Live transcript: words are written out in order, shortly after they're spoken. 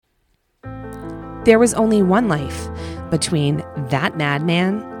There was only one life between that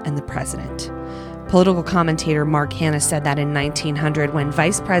madman and the president. Political commentator Mark Hanna said that in 1900, when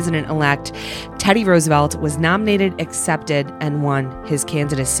Vice President-elect Teddy Roosevelt was nominated, accepted, and won his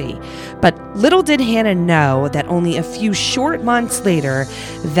candidacy. But little did Hanna know that only a few short months later,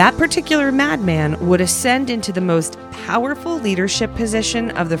 that particular madman would ascend into the most powerful leadership position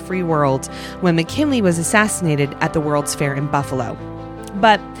of the free world when McKinley was assassinated at the World's Fair in Buffalo.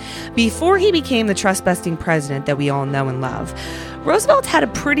 But before he became the trust-busting president that we all know and love, Roosevelt had a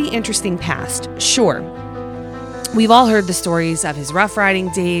pretty interesting past. Sure, we've all heard the stories of his rough riding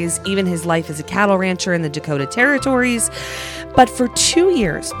days, even his life as a cattle rancher in the Dakota Territories. But for 2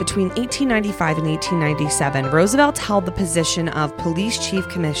 years, between 1895 and 1897, Roosevelt held the position of police chief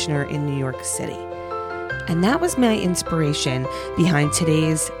commissioner in New York City. And that was my inspiration behind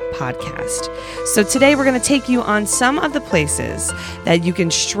today's podcast. So today we're going to take you on some of the places that you can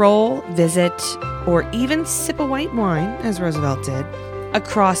stroll, visit, or even sip a white wine, as Roosevelt did,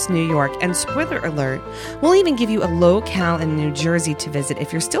 across New York. And spoiler alert, we'll even give you a locale in New Jersey to visit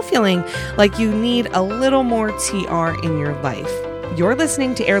if you're still feeling like you need a little more TR in your life. You're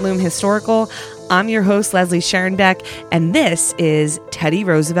listening to Heirloom Historical. I'm your host, Leslie Sharonbeck, and this is Teddy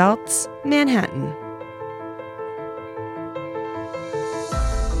Roosevelt's Manhattan.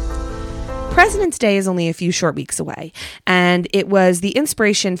 President's Day is only a few short weeks away, and it was the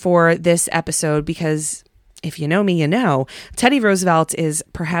inspiration for this episode because, if you know me, you know, Teddy Roosevelt is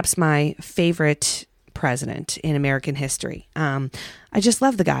perhaps my favorite president in American history. I just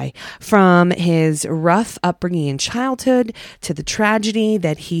love the guy. From his rough upbringing in childhood to the tragedy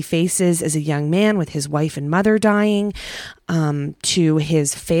that he faces as a young man with his wife and mother dying, to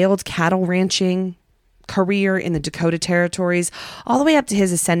his failed cattle ranching career in the Dakota Territories, all the way up to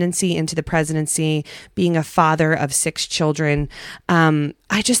his ascendancy into the presidency, being a father of 6 children.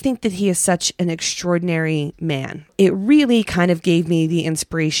 I just think that he is such an extraordinary man. It really kind of gave me the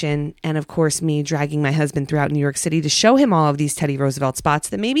inspiration, and of course me dragging my husband throughout New York City to show him all of these Teddy Roosevelt spots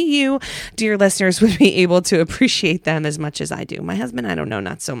that maybe you, dear listeners, would be able to appreciate them as much as I do. My husband, I don't know,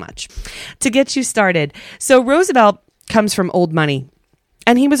 not so much. To get you started, so Roosevelt comes from old money.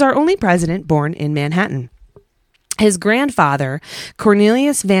 And he was our only president born in Manhattan. His grandfather,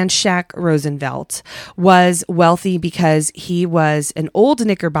 Cornelius Van Schack Roosevelt, was wealthy because he was an old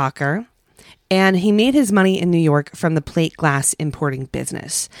Knickerbocker, and he made his money in New York from the plate glass importing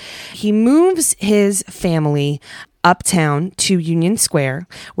business. He moves his family uptown to Union Square,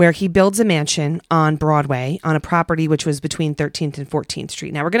 where he builds a mansion on Broadway on a property which was between 13th and 14th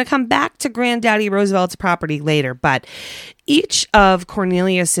Street. Now, we're going to come back to Granddaddy Roosevelt's property later, but each of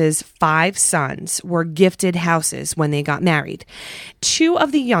Cornelius's 5 sons were gifted houses when they got married. 2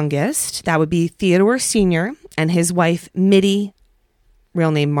 of the youngest, that would be Theodore Sr. and his wife, Mittie,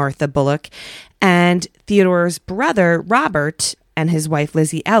 real name Martha Bullock, and Theodore's brother, Robert, and his wife,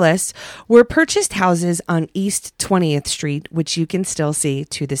 Lizzie Ellis, were purchased houses on East 20th Street, which you can still see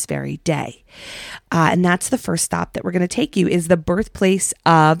to this very day. And that's the first stop that we're going to take you, is the birthplace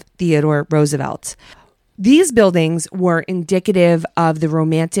of Theodore Roosevelt. These buildings were indicative of the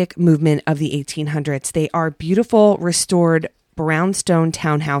Romantic movement of the 1800s. They are beautiful, restored brownstone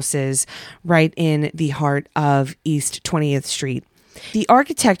townhouses right in the heart of East 20th Street. The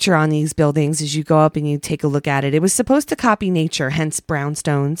architecture on these buildings, as you go up and you take a look at it, it was supposed to copy nature, hence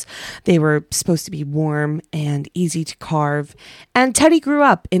brownstones. They were supposed to be warm and easy to carve. And Teddy grew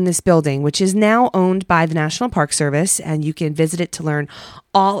up in this building, which is now owned by the National Park Service, and you can visit it to learn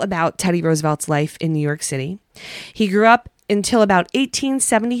all about Teddy Roosevelt's life in New York City. He grew up until about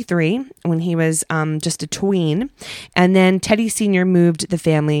 1873, when he was just a tween. And then Teddy Sr. moved the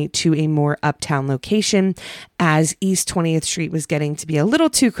family to a more uptown location, as East 20th Street was getting to be a little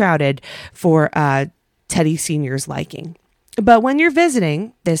too crowded for Teddy Sr.'s liking. But when you're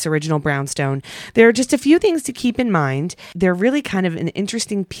visiting this original brownstone, there are just a few things to keep in mind. They're really kind of an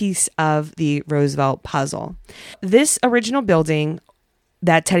interesting piece of the Roosevelt puzzle. This original building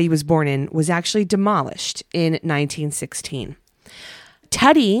that Teddy was born in was actually demolished in 1916.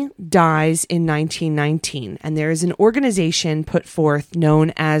 Teddy dies in 1919, and there is an organization put forth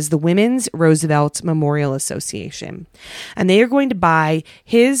known as the Women's Roosevelt Memorial Association. And they are going to buy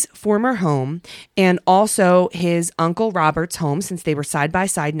his former home and also his Uncle Robert's home, since they were side by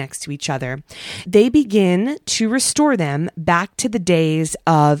side next to each other. They begin to restore them back to the days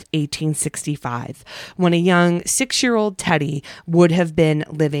of 1865, when a young 6-year-old Teddy would have been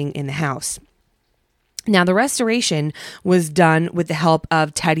living in the house. Now, the restoration was done with the help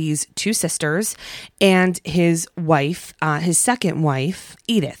of Teddy's 2 sisters and his wife, his second wife,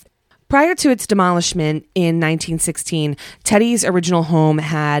 Edith. Prior to its demolishment in 1916, Teddy's original home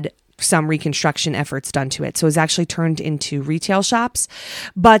had some reconstruction efforts done to it. So it was actually turned into retail shops.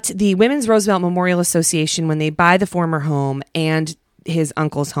 But the Women's Roosevelt Memorial Association, when they buy the former home and his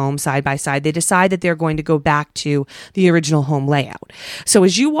uncle's home side by side, they decide that they're going to go back to the original home layout. So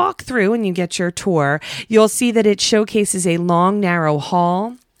as you walk through and you get your tour, you'll see that it showcases a long, narrow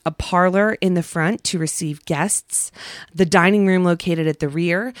hall, a parlor in the front to receive guests, the dining room located at the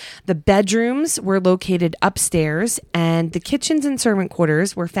rear, the bedrooms were located upstairs, and the kitchens and servant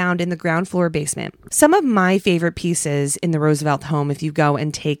quarters were found in the ground floor basement. Some of my favorite pieces in the Roosevelt home, if you go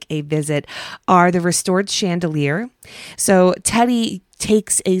and take a visit, are the restored chandelier. So Teddy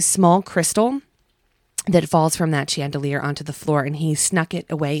takes a small crystal that falls from that chandelier onto the floor, and he snuck it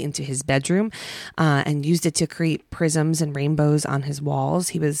away into his bedroom and used it to create prisms and rainbows on his walls.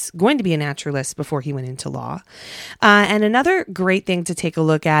 He was going to be a naturalist before he went into law. And another great thing to take a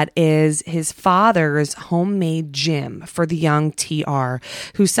look at is his father's homemade gym for the young TR,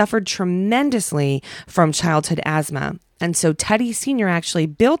 who suffered tremendously from childhood asthma. And so Teddy Sr. actually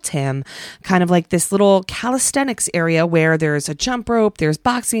built him kind of like this little calisthenics area where there's a jump rope, there's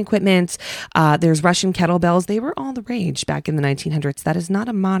boxing equipment, there's Russian kettlebells. They were all the rage back in the 1900s. That is not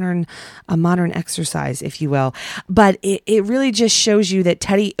a modern exercise, if you will. But it really just shows you that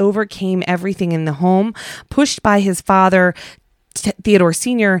Teddy overcame everything in the home, pushed by his father, Theodore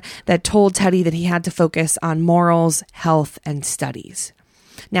Sr., that told Teddy that he had to focus on morals, health, and studies.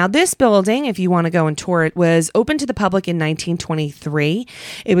 Now, this building, if you want to go and tour it, was opened to the public in 1923.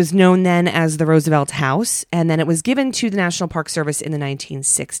 It was known then as the Roosevelt House, and then it was given to the National Park Service in the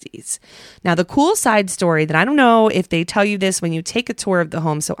 1960s. Now, the cool side story that I don't know if they tell you this when you take a tour of the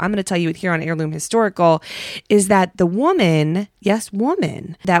home, so I'm going to tell you it here on Heirloom Historical, is that the woman, yes,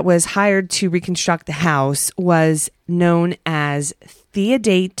 woman, that was hired to reconstruct the house was known as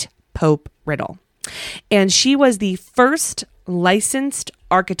Theodate Pope Riddle. And she was the first licensed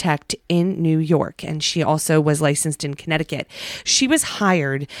architect in New York, and she also was licensed in Connecticut. She was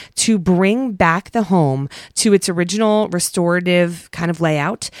hired to bring back the home to its original restorative kind of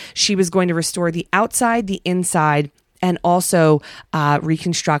layout. She was going to restore the outside, the inside, and also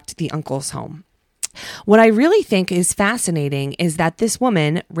reconstruct the uncle's home. What I really think is fascinating is that this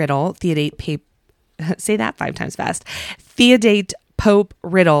woman, Riddle, say that 5 times fast, Theodate Pope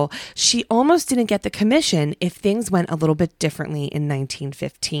Riddle, she almost didn't get the commission if things went a little bit differently in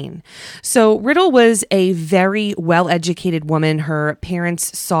 1915. So Riddle was a very well-educated woman. Her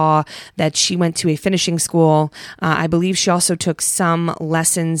parents saw that she went to a finishing school. I believe she also took some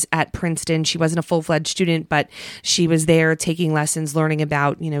lessons at Princeton. She wasn't a full-fledged student, but she was there taking lessons, learning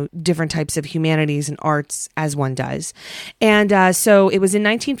about, different types of humanities and arts as one does. And so it was in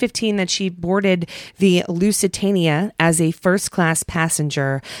 1915 that she boarded the Lusitania as a first-class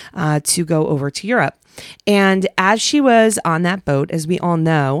passenger to go over to Europe. And as she was on that boat, as we all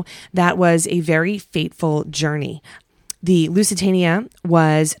know, that was a very fateful journey. The Lusitania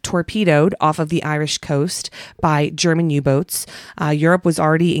was torpedoed off of the Irish coast by German U-boats. Europe was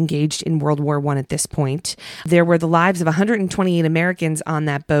already engaged in World War I at this point. There were the lives of 128 Americans on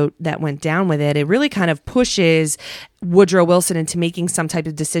that boat that went down with it. It really kind of pushes Woodrow Wilson into making some type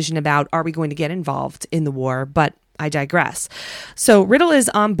of decision about, are we going to get involved in the war? But I digress. So Riddle is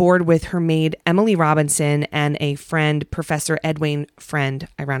on board with her maid, Emily Robinson, and a friend, Professor Edwin Friend,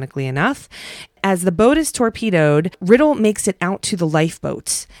 ironically enough. As the boat is torpedoed, Riddle makes it out to the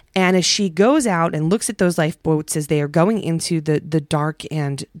lifeboats. And as she goes out and looks at those lifeboats as they are going into the dark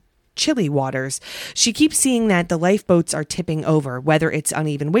and chilly waters, she keeps seeing that the lifeboats are tipping over, whether it's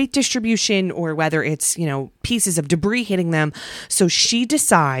uneven weight distribution or whether it's, pieces of debris hitting them. So she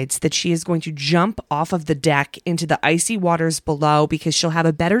decides that she is going to jump off of the deck into the icy waters below because she'll have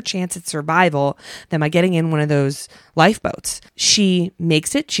a better chance at survival than by getting in one of those lifeboats. She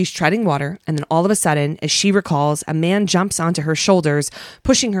makes it, she's treading water, and then all of a sudden, as she recalls, a man jumps onto her shoulders,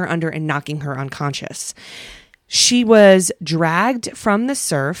 pushing her under and knocking her unconscious. She was dragged from the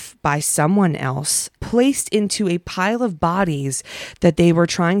surf by someone else, placed into a pile of bodies that they were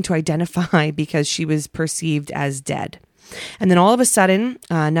trying to identify because she was perceived as dead. And then all of a sudden,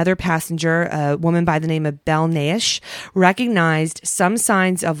 another passenger, a woman by the name of Belle Naish, recognized some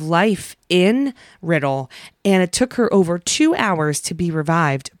signs of life in Riddle, and it took her over 2 hours to be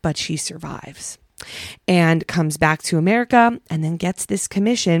revived, but she survives and comes back to America and then gets this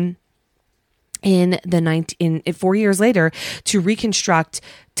commission in 4 years later to reconstruct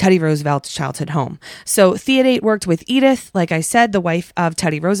Teddy Roosevelt's childhood home. So Theodate worked with Edith, like I said, the wife of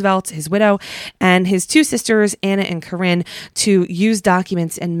Teddy Roosevelt, his widow, and his two sisters, Anna and Corinne, to use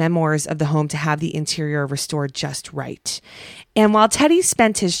documents and memoirs of the home to have the interior restored just right. And while Teddy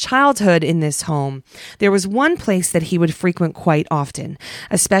spent his childhood in this home, there was one place that he would frequent quite often,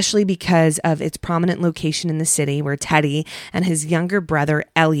 especially because of its prominent location in the city where Teddy and his younger brother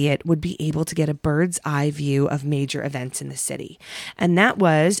Elliot would be able to get a bird's eye view of major events in the city. And that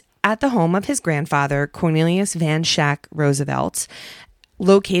was at the home of his grandfather, Cornelius Van Schack Roosevelt,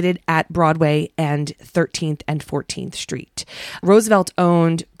 located at Broadway and 13th and 14th Street.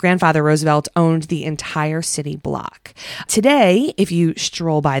 Grandfather Roosevelt owned the entire city block. Today, if you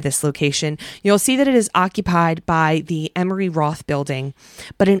stroll by this location, you'll see that it is occupied by the Emery Roth building.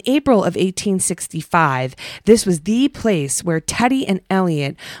 But in April of 1865, this was the place where Teddy and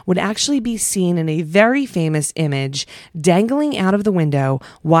Elliot would actually be seen in a very famous image dangling out of the window,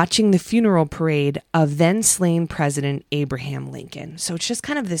 watching the funeral parade of then slain President Abraham Lincoln. So it's just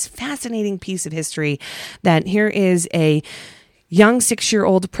kind of this fascinating piece of history that here is a young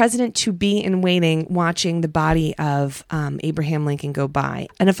 6-year-old president-to-be in waiting watching the body of Abraham Lincoln go by.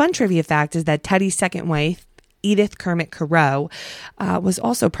 And a fun trivia fact is that Teddy's second wife, Edith Kermit Carew, was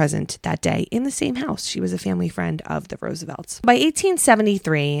also present that day in the same house. She was a family friend of the Roosevelts. By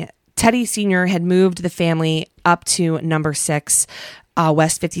 1873, Teddy Sr. had moved the family up to number 6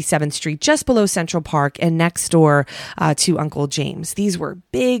 West 57th Street, just below Central Park and next door to Uncle James. These were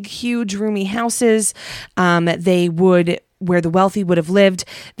big, huge, roomy houses. Where the wealthy would have lived,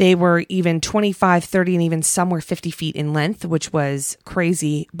 they were even 25, 30, and even some were 50 feet in length, which was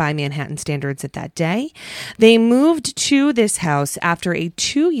crazy by Manhattan standards at that day. They moved to this house after a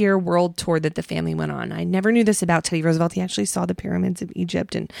 2-year world tour that the family went on. I never knew this about Teddy Roosevelt. He actually saw the pyramids of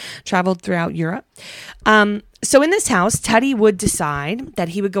Egypt and traveled throughout Europe. So in this house, Teddy would decide that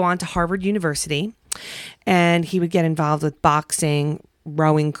he would go on to Harvard University and he would get involved with boxing,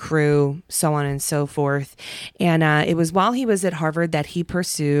 rowing crew, so on and so forth. And it was while he was at Harvard that he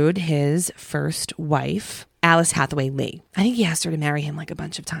pursued his first wife, Alice Hathaway Lee. I think he asked her to marry him like a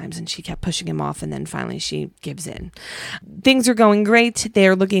bunch of times and she kept pushing him off, and then finally she gives in. Things are going great.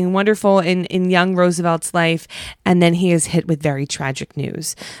 They're looking wonderful in young Roosevelt's life. And then he is hit with very tragic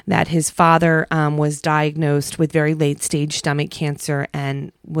news that his father was diagnosed with very late stage stomach cancer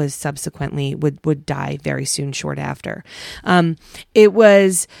and was subsequently would die very soon short after. It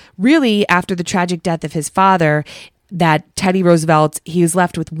was really after the tragic death of his father that Teddy Roosevelt, he was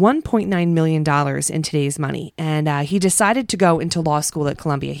left with $1.9 million in today's money. And he decided to go into law school at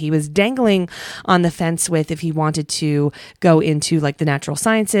Columbia. He was dangling on the fence with if he wanted to go into like the natural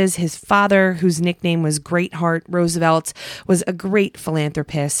sciences. His father, whose nickname was Greatheart Roosevelt, was a great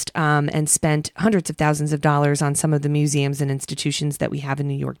philanthropist and spent hundreds of thousands of dollars on some of the museums and institutions that we have in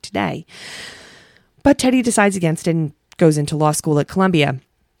New York today. But Teddy decides against it and goes into law school at Columbia.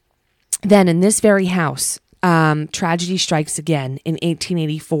 Then in this very house, tragedy strikes again in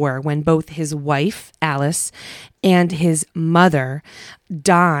 1884 when both his wife, Alice, and his mother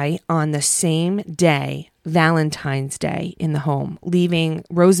die on the same day, Valentine's Day, in the home, leaving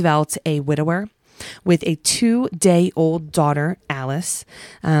Roosevelt a widower with a 2-day-old daughter, Alice.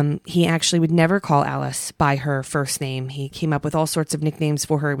 He actually would never call Alice by her first name. He came up with all sorts of nicknames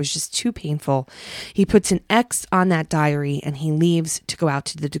for her. It was just too painful. He puts an X on that diary and he leaves to go out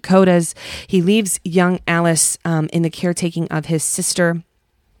to the Dakotas. He leaves young Alice in the caretaking of his sister,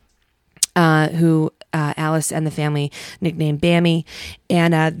 who Alice and the family nicknamed Bammy.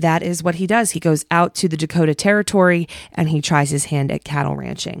 And that is what he does. He goes out to the Dakota Territory and he tries his hand at cattle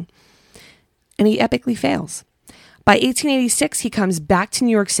ranching. And he epically fails. By 1886, he comes back to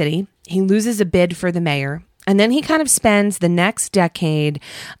New York City. He loses a bid for the mayor. And then he kind of spends the next decade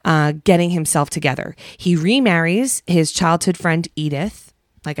getting himself together. He remarries his childhood friend, Edith.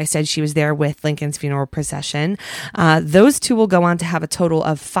 Like I said, she was there with Lincoln's funeral procession. Those two will go on to have a total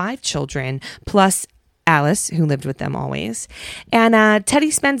of 5 children, plus Alice, who lived with them always. And Teddy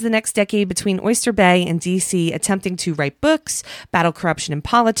spends the next decade between Oyster Bay and D.C. attempting to write books, battle corruption in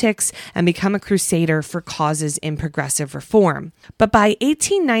politics, and become a crusader for causes in progressive reform. But by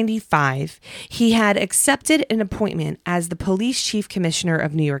 1895, he had accepted an appointment as the police chief commissioner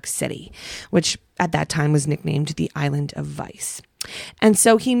of New York City, which at that time was nicknamed the Island of Vice. And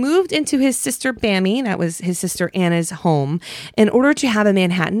so he moved into his sister Bammy, that was his sister Anna's home, in order to have a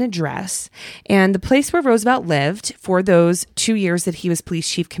Manhattan address. And the place where Roosevelt lived for those 2 years that he was police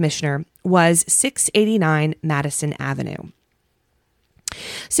chief commissioner was 689 Madison Avenue.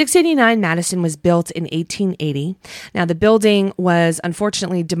 689 Madison was built in 1880. Now, the building was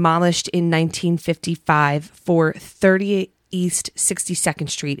unfortunately demolished in 1955 for East 62nd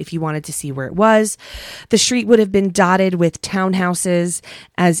Street if you wanted to see where it was. The street would have been dotted with townhouses,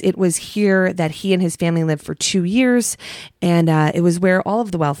 as it was here that he and his family lived for 2 years, and it was where all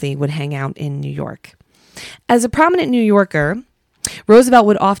of the wealthy would hang out in New York. As a prominent New Yorker, Roosevelt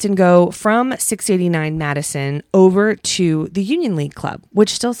would often go from 689 Madison over to the Union League Club, which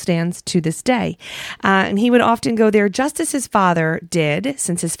still stands to this day. And he would often go there just as his father did,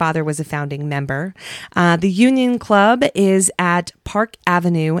 since his father was a founding member. The Union Club is at Park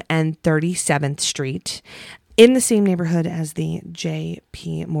Avenue and 37th Street, in the same neighborhood as the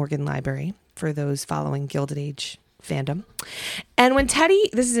J.P. Morgan Library, for those following Gilded Age fandom. And when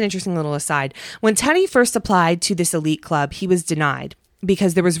Teddy, this is an interesting little aside, when Teddy first applied to this elite club, he was denied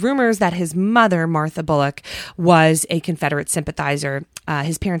because there was rumors that his mother, Martha Bullock, was a Confederate sympathizer.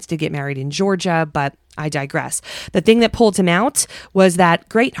 His parents did get married in Georgia, but I digress. The thing that pulled him out was that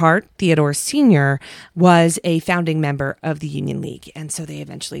Greatheart, Theodore Sr., was a founding member of the Union League. And so they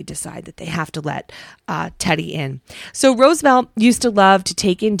eventually decide that they have to let Teddy in. So Roosevelt used to love to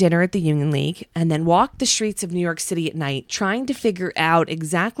take in dinner at the Union League and then walk the streets of New York City at night, trying to figure out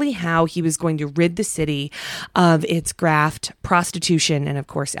exactly how he was going to rid the city of its graft, prostitution, and of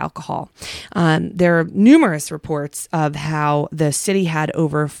course, alcohol. There are numerous reports of how the city had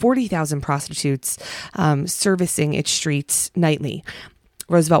over 40,000 prostitutes servicing its streets nightly.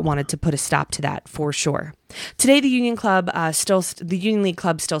 Roosevelt wanted to put a stop to that for sure. Today, the Union League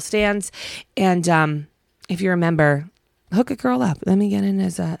Club still stands, and if you're a member, hook a girl up. Let me get in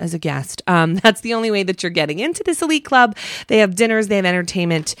as a guest. That's the only way that you're getting into this elite club. They have dinners, they have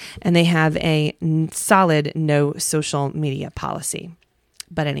entertainment, and they have a solid no social media policy.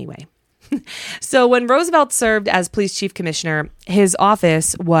 But anyway. So when Roosevelt served as police chief commissioner, his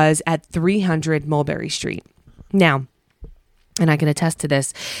office was at 300 Mulberry Street. Now, and I can attest to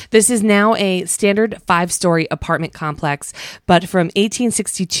this, this is now a standard 5-story apartment complex, but from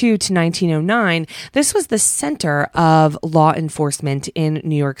 1862 to 1909, this was the center of law enforcement in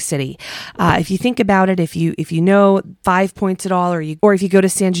New York City. If you think about it, if you know 5 Points at all, or if you go to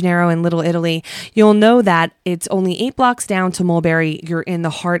San Gennaro in Little Italy, you'll know that it's only 8 blocks down to Mulberry. You're in the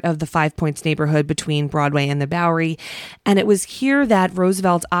heart of the 5 Points neighborhood between Broadway and the Bowery, and it was here that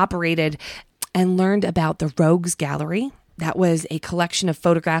Roosevelt operated and learned about the Rogues Gallery. That was a collection of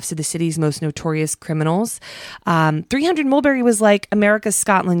photographs of the city's most notorious criminals. 300 Mulberry was like America's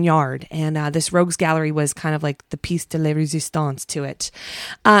Scotland Yard, and this Rogues Gallery was kind of like the piece de la résistance to it.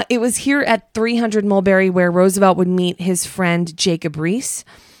 It was here at 300 Mulberry where Roosevelt would meet his friend Jacob Riis.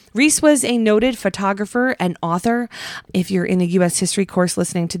 Riis was a noted photographer and author. If you're in a U.S. history course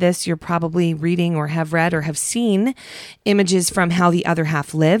listening to this, you're probably reading or have read or have seen images from How the Other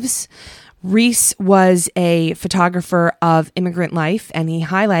Half Lives. Riis was a photographer of immigrant life, and he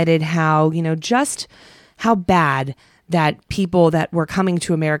highlighted how, just how bad that people that were coming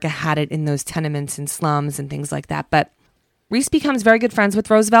to America had it in those tenements and slums and things like that. But Riis becomes very good friends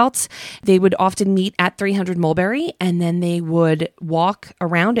with Roosevelt. They would often meet at 300 Mulberry, and then they would walk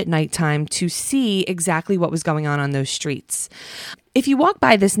around at nighttime to see exactly what was going on those streets. If you walk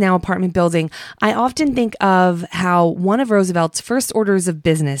by this now apartment building, I often think of how one of Roosevelt's first orders of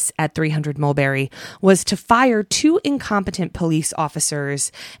business at 300 Mulberry was to fire 2 incompetent police officers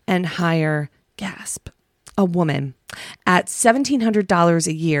and hire, gasp, a woman at $1,700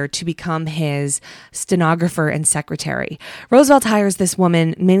 a year to become his stenographer and secretary. Roosevelt hires this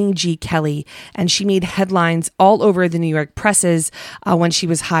woman, Minnie G. Kelly, and she made headlines all over the New York presses when she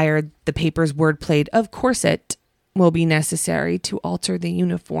was hired. The paper's wordplay, "Of course it will be necessary to alter the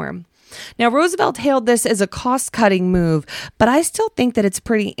uniform." Now, Roosevelt hailed this as a cost-cutting move, but I still think that it's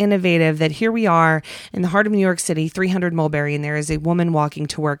pretty innovative that here we are in the heart of New York City, 300 Mulberry, and there is a woman walking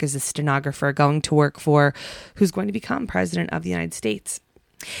to work as a stenographer, going to work for who's going to become president of the United States.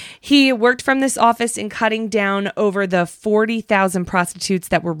 He worked from this office in cutting down over the 40,000 prostitutes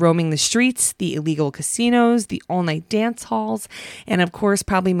that were roaming the streets, the illegal casinos, the all-night dance halls, and of course,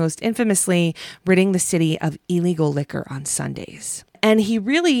 probably most infamously, ridding the city of illegal liquor on Sundays. And he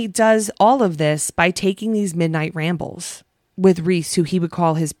really does all of this by taking these midnight rambles with Riis, who he would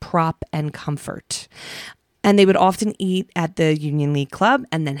call his prop and comfort. And they would often eat at the Union League Club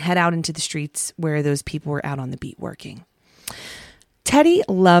and then head out into the streets where those people were out on the beat working. Teddy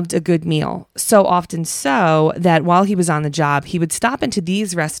loved a good meal, so often so that while he was on the job, he would stop into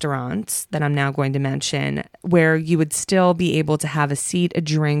these restaurants that I'm now going to mention, where you would still be able to have a seat, a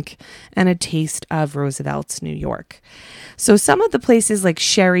drink, and a taste of Roosevelt's New York. So some of the places like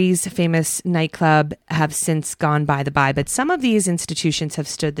Sherry's famous nightclub have since gone by the by, but some of these institutions have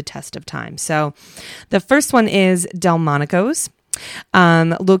stood the test of time. So the first one is Delmonico's.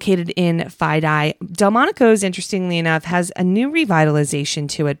 located in Fidei. Delmonico's, interestingly enough, has a new revitalization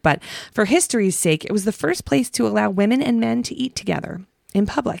to it, but for history's sake, it was the first place to allow women and men to eat together in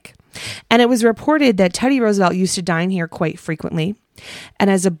public. And it was reported that Teddy Roosevelt used to dine here quite frequently. And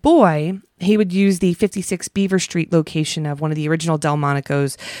as a boy, he would use the 56 Beaver Street location of one of the original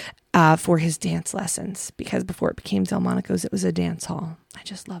Delmonico's for his dance lessons, because before it became Delmonico's, it was a dance hall. I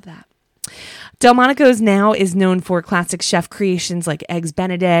just love that. Delmonico's now is known for classic chef creations like Eggs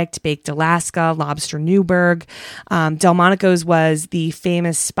Benedict, Baked Alaska, Lobster Newburgh. Delmonico's was the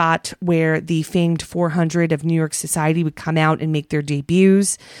famous spot where the famed 400 of New York society would come out and make their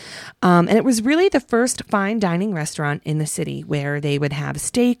debuts. And it was really the first fine dining restaurant in the city where they would have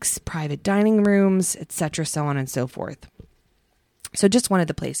steaks, private dining rooms, etc., so on and so forth. So just one of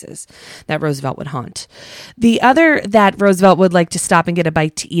the places that Roosevelt would haunt. The other that Roosevelt would like to stop and get a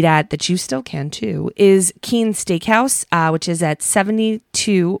bite to eat at, that you still can too, is Keen's Steakhouse, which is at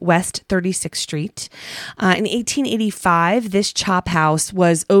 72 West 36th Street. In 1885, this chop house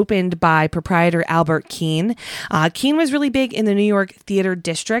was opened by proprietor Albert Keene. Keene was really big in the New York theater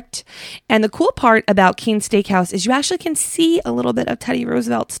district. And the cool part about Keen's Steakhouse is you actually can see a little bit of Teddy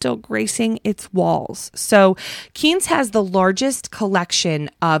Roosevelt still gracing its walls. So Keen's has the largest collection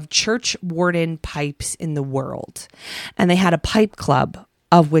of church warden pipes in the world. And they had a pipe club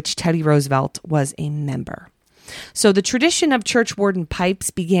of which Teddy Roosevelt was a member. So the tradition of church warden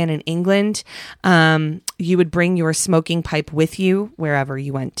pipes began in England. You would bring your smoking pipe with you wherever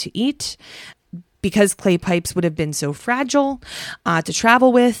you went to eat. Because clay pipes would have been so fragile to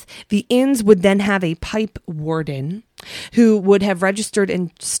travel with, the inns would then have a pipe warden who would have registered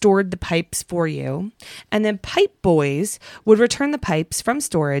and stored the pipes for you. And then pipe boys would return the pipes from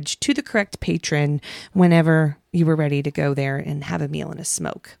storage to the correct patron whenever you were ready to go there and have a meal and a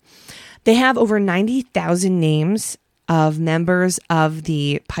smoke. They have over 90,000 names of members of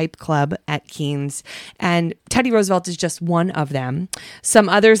the Pipe Club at Keen's, and Teddy Roosevelt is just one of them. Some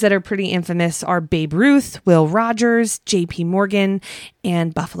others that are pretty infamous are Babe Ruth, Will Rogers, J.P. Morgan,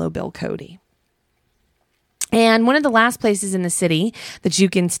 and Buffalo Bill Cody. And one of the last places in the city that you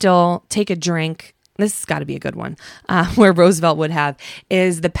can still take a drink, this has got to be a good one, where Roosevelt would have,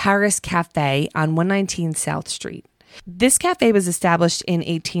 is the Paris Cafe on 119 South Street. This cafe was established in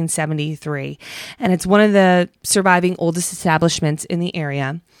 1873, and it's one of the surviving oldest establishments in the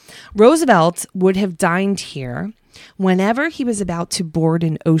area. Roosevelt would have dined here whenever he was about to board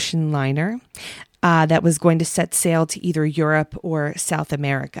an ocean liner that was going to set sail to either Europe or South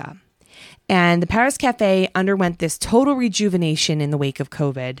America. And the Paris Cafe underwent this total rejuvenation in the wake of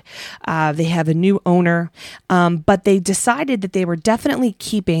COVID. They have a new owner, but they decided that they were definitely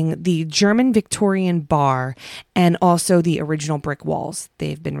keeping the German Victorian bar and also the original brick walls.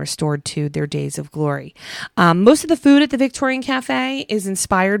 They've been restored to their days of glory. Most of the food at the Victorian Cafe is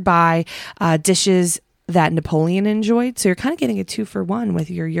inspired by dishes that Napoleon enjoyed. So you're kind of getting a 2-for-1 with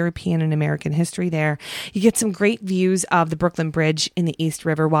your European and American history there. You get some great views of the Brooklyn Bridge in the East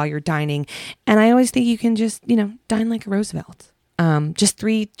River while you're dining. And I always think you can just, dine like a Roosevelt. Just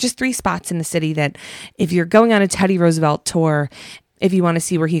three spots in the city that if you're going on a Teddy Roosevelt tour, if you want to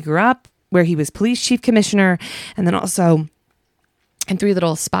see where he grew up, where he was police chief commissioner, and then also and 3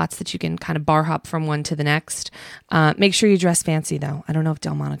 little spots that you can kind of bar hop from one to the next. Make sure you dress fancy though. I don't know if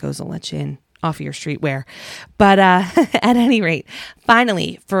Delmonico's will let you in off of your streetwear. But at any rate,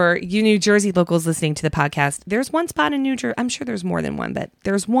 finally, for you New Jersey locals listening to the podcast, there's one spot in New Jersey. I'm sure there's more than one, but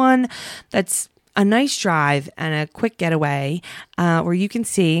there's one that's a nice drive and a quick getaway where you can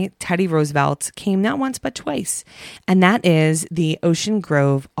see Teddy Roosevelt came not once but twice. And that is the Ocean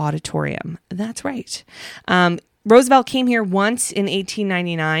Grove Auditorium. That's right. Roosevelt came here once in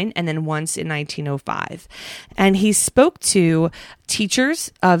 1899 and then once in 1905. And he spoke to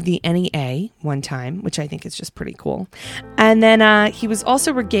teachers of the NEA one time, which I think is just pretty cool. And then he was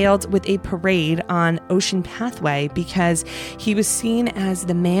also regaled with a parade on Ocean Pathway because he was seen as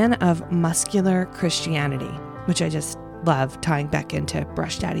the man of muscular Christianity, which I just love, tying back into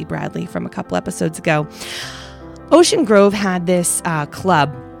Brush Daddy Bradley from a couple episodes ago. Ocean Grove had this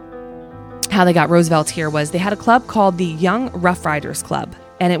club. How they got Roosevelt here was they had a club called the Young Rough Riders Club,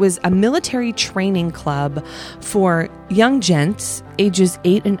 and it was a military training club for young gents ages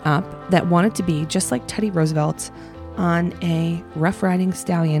 8 and up that wanted to be just like Teddy Roosevelt on a rough riding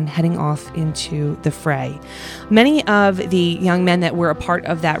stallion heading off into the fray. Many of the young men that were a part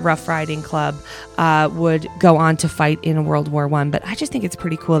of that rough riding club would go on to fight in World War I, but I just think it's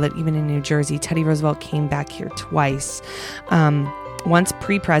pretty cool that even in New Jersey, Teddy Roosevelt came back here twice. Once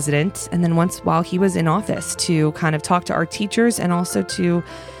pre-president and then once while he was in office to kind of talk to our teachers and also to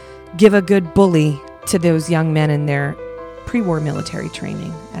give a good bully to those young men in their pre-war military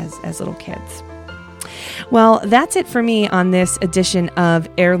training as little kids. Well, that's it for me on this edition of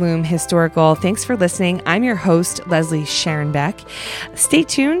Heirloom Historical. Thanks for listening. I'm your host, Leslie Sharonbeck. Stay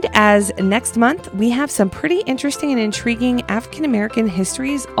tuned, as next month we have some pretty interesting and intriguing African-American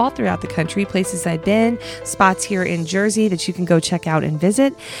histories all throughout the country, places I've been, spots here in Jersey that you can go check out and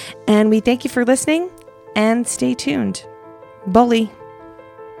visit. And we thank you for listening, and stay tuned. Bully.